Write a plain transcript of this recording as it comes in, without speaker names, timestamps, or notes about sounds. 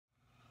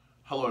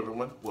Hello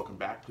everyone, welcome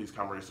back. Please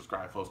comment, rate,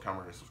 subscribe, folks.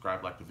 Comment, rate,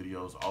 subscribe, like the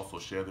videos, also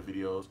share the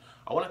videos.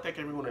 I want to thank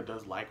everyone that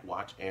does like,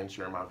 watch, and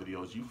share my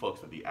videos. You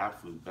folks are the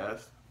absolute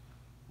best.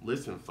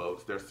 Listen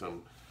folks, there's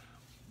some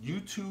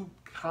YouTube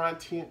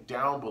content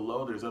down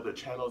below. There's other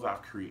channels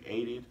I've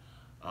created.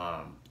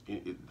 The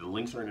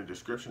links are in the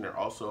description. They're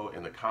also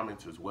in the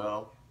comments as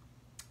well.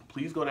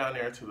 Please go down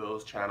there to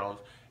those channels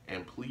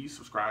and please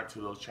subscribe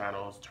to those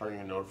channels, turn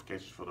your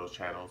notifications for those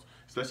channels,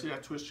 especially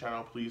that Twitch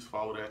channel. Please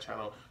follow that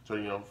channel,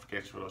 turn your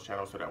notifications for those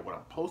channels so that when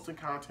I'm posting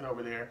content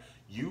over there,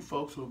 you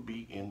folks will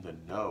be in the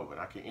know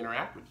and I can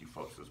interact with you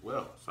folks as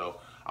well.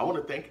 So I want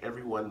to thank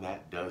everyone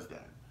that does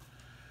that.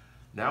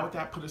 Now with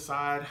that put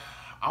aside,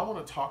 I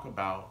want to talk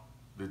about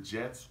the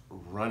Jets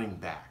running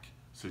back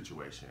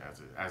situation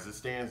as it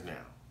stands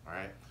now, all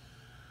right?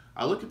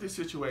 I look at this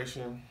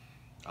situation,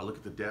 I look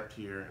at the depth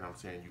here, and I'm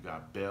saying you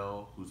got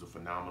Bell, who's a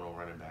phenomenal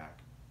running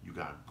back. You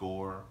got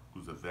Gore,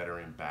 who's a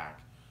veteran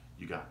back.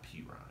 You got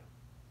P. Ryan,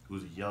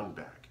 who's a young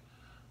back.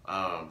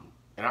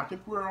 And I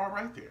think we're all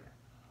right there.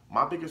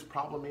 My biggest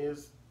problem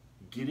is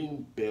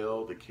getting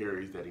Bell the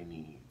carries that he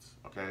needs,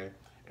 okay?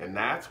 And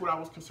that's what I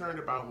was concerned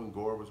about when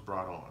Gore was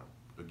brought on.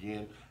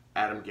 Again,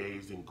 Adam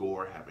Gase and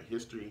Gore have a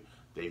history.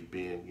 They've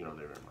been,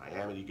 they're in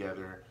Miami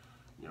together.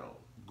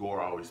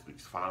 Gore always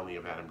speaks fondly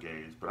of Adam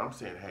Gase. But I'm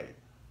saying, hey,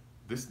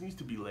 this needs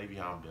to be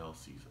Le'Veon Bell's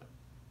season.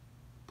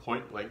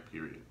 Point blank,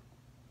 period.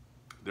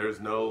 There's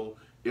no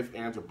ifs,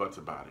 ands, or buts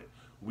about it.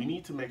 We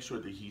need to make sure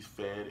that he's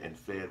fed and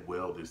fed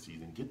well this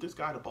season. Get this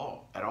guy the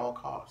ball at all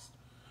costs.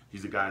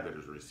 He's a guy that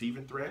is a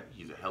receiving threat.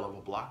 He's a hell of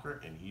a blocker,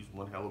 and he's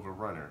one hell of a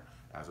runner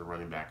as a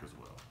running back as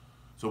well.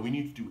 So we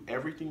need to do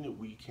everything that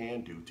we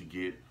can do to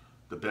get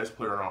the best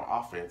player on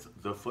our offense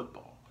the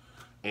football.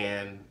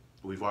 And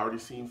we've already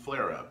seen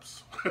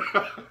flare-ups.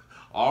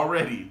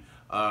 Already,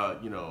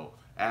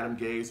 Adam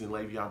Gase and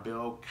Le'Veon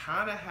Bell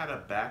kind of had a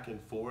back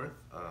and forth,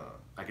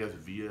 I guess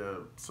via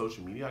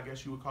social media, I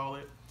guess you would call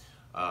it.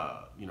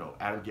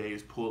 Adam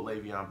Gase pulled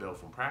Le'Veon Bell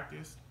from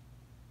practice.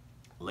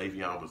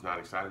 Le'Veon was not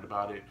excited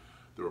about it.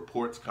 The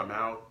reports come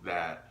out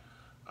that,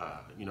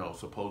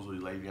 supposedly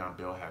Le'Veon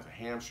Bell has a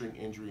hamstring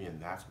injury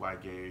and that's why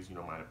Gase,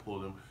 might have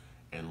pulled him.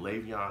 And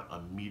Le'Veon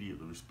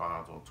immediately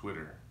responds on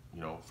Twitter,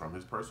 from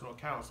his personal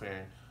account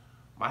saying,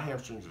 my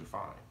hamstrings are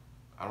fine.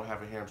 I don't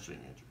have a hamstring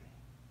injury.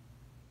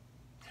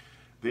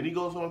 Then he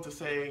goes on to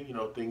say,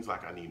 things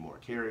like I need more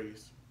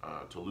carries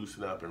to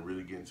loosen up and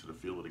really get into the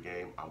feel of the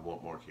game. I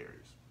want more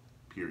carries,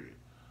 period.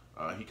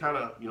 He kind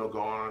of, go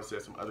on and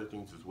said some other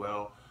things as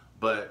well.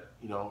 But,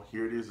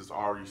 here it is. It's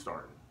already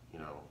starting.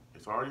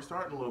 It's already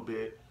starting a little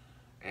bit,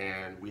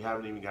 and we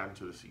haven't even gotten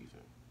to the season.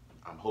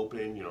 I'm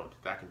hoping,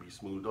 that can be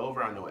smoothed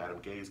over. I know Adam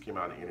Gase came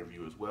out in an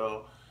interview as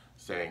well,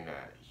 saying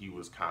that he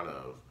was kind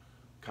of,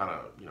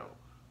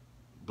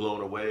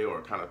 blown away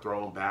or kind of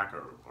thrown back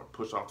or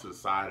pushed off to the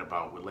side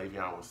about what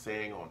Le'Veon was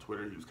saying on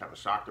Twitter. He was kind of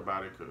shocked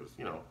about it because,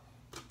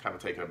 kind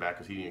of taken aback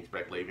because he didn't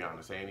expect Le'Veon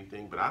to say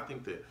anything. But I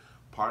think that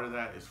part of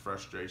that is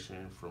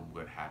frustration from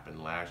what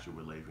happened last year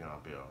with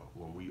Le'Veon Bell,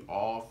 when we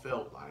all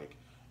felt like,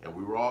 and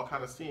we were all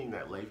kind of seeing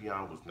that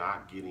Le'Veon was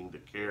not getting the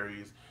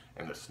carries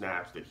and the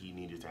snaps that he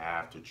needed to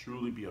have to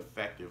truly be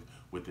effective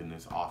within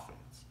this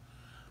offense.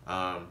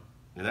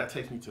 And that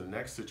takes me to the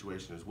next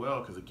situation as well,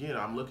 because again,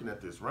 I'm looking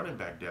at this running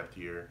back depth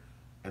here,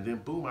 and then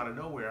boom, out of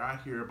nowhere, I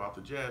hear about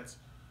the Jets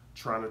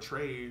trying to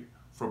trade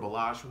for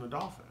Ballage from the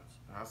Dolphins.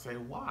 And I say,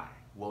 why?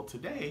 Well,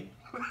 today,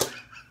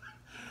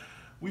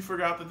 we figured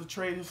out that the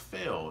trade has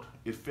failed.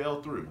 It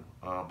fell through.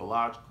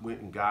 Ballage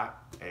went and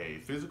got a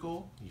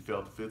physical. He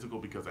failed the physical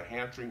because of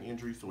hamstring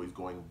injury, so he's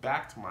going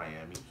back to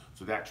Miami.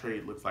 So that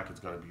trade looks like it's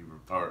going to be,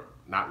 or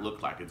not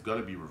look like, it's going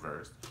to be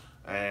reversed.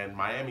 And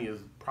Miami is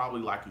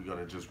probably likely going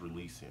to just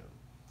release him.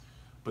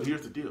 But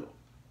here's the deal.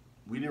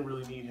 We didn't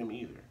really need him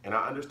either. And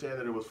I understand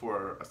that it was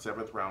for a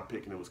 7th round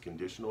pick and it was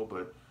conditional,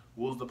 but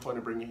what was the point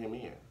of bringing him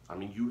in? I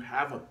mean, you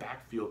have a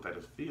backfield that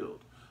is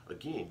filled.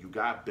 Again, you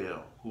got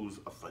Bell, who's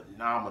a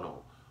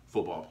phenomenal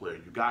football player.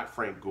 You got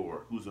Frank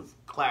Gore, who's a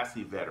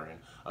classy veteran,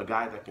 a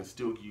guy that can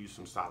still give you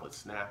some solid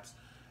snaps.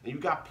 And you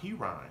got P.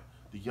 Ryan,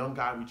 the young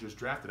guy we just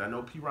drafted. I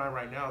know P. Ryan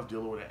right now is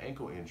dealing with an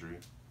ankle injury,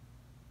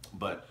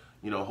 but,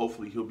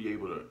 hopefully he'll be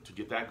able to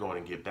get that going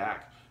and get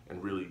back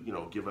and really,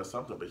 give us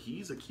something. But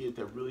he's a kid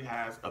that really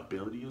has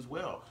ability as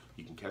well.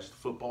 He can catch the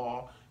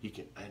football. He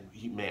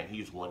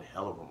is one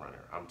hell of a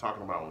runner. I'm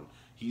talking about when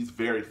he's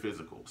very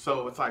physical.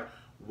 So it's like,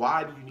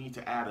 why do you need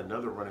to add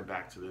another running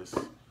back to this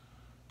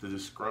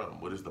scrum?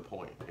 What is the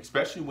point?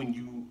 Especially when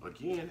you,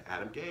 again,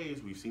 Adam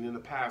Gase, we've seen in the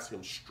past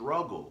him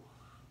struggle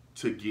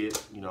to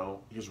get,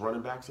 his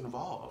running backs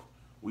involved.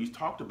 We've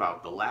talked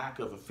about the lack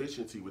of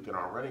efficiency within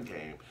our running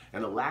game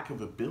and the lack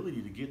of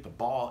ability to get the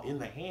ball in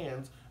the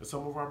hands of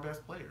some of our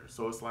best players.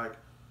 So it's like,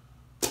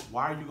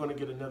 why are you going to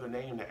get another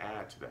name to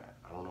add to that?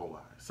 I don't know why.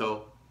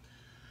 So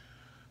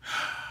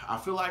I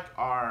feel like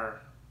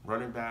our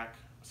running back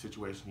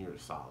situation here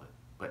is solid,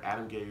 but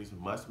Adam Gase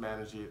must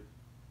manage it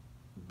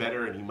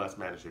better and he must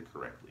manage it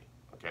correctly,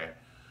 okay?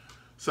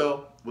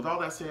 So with all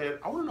that said,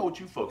 I want to know what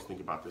you folks think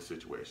about this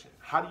situation.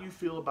 How do you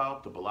feel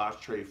about the Ballage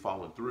trade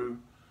falling through?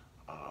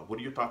 What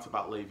are your thoughts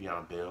about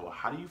Le'Veon Bell?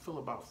 How do you feel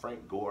about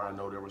Frank Gore? I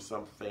know there were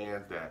some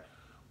fans that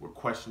were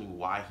questioning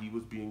why he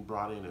was being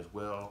brought in as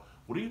well.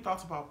 What are your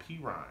thoughts about P.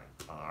 Ryan?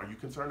 Are you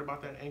concerned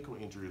about that ankle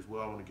injury as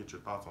well? I want to get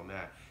your thoughts on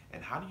that.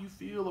 And how do you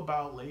feel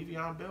about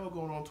Le'Veon Bell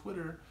going on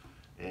Twitter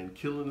and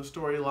killing the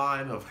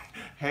storyline of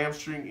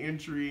hamstring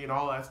injury and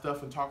all that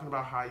stuff and talking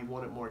about how he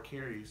wanted more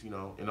carries, in the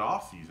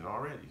offseason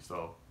already?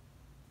 So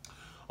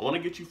I want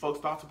to get you folks'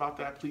 thoughts about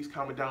that. Please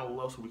comment down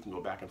below so we can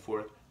go back and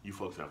forth. You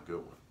folks have a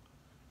good one.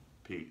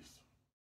 Peace.